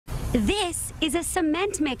This is a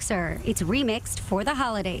cement mixer. It's remixed for the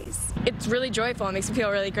holidays. It's really joyful. It makes me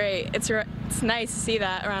feel really great. It's nice to see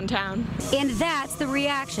that around town. And that's the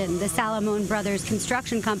reaction the Salomone Brothers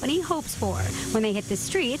construction company hopes for when they hit the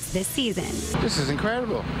streets this season. This is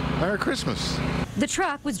incredible. Merry Christmas. The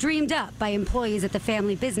truck was dreamed up by employees at the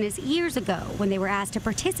family business years ago when they were asked to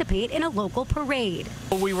participate in a local parade.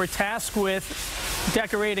 We were tasked with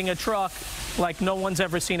decorating a truck like no one's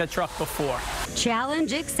ever seen a truck before.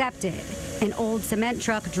 Challenge accepted. An old cement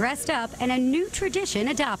truck dressed up and a new tradition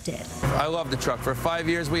adopted. I love the truck. For 5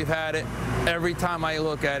 years we've had it. Every time I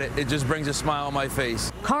look at it, it just brings a smile on my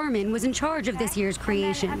face. Carmen was in charge of this year's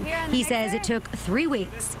creation. He says it took 3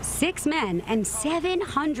 weeks, 6 men, and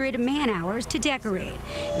 700 man-hours to decorate.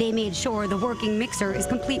 They made sure the working mixer is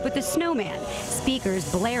complete with the snowman,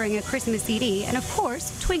 speakers blaring a Christmas CD, and of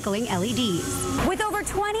course, twinkling LEDs. With over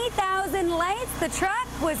 20,000 lights, the truck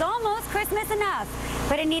was almost Christmas enough,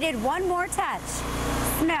 but it needed one more touch: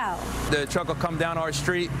 snow. The truck will come down our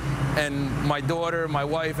street, and my daughter, my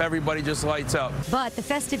wife, everybody just lights up. But the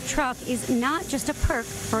festive truck is not just a perk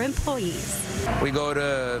for employees. We go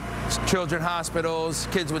to children's hospitals,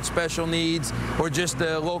 kids with special needs, or just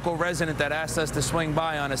a local resident that asks us to swing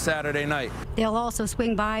by on a Saturday night. They'll also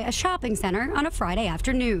swing by a shopping center on a Friday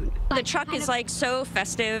afternoon. The truck is like so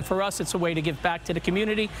festive. For us, it's a way to give back to the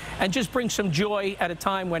community and just bring some joy at a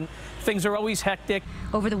time when things are always hectic.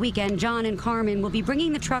 Over the weekend, John and Carmen will be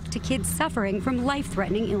bringing the truck to kids suffering from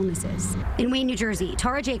life-threatening illnesses. In Wayne, New Jersey,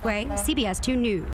 Jakeway, CBS 2 News.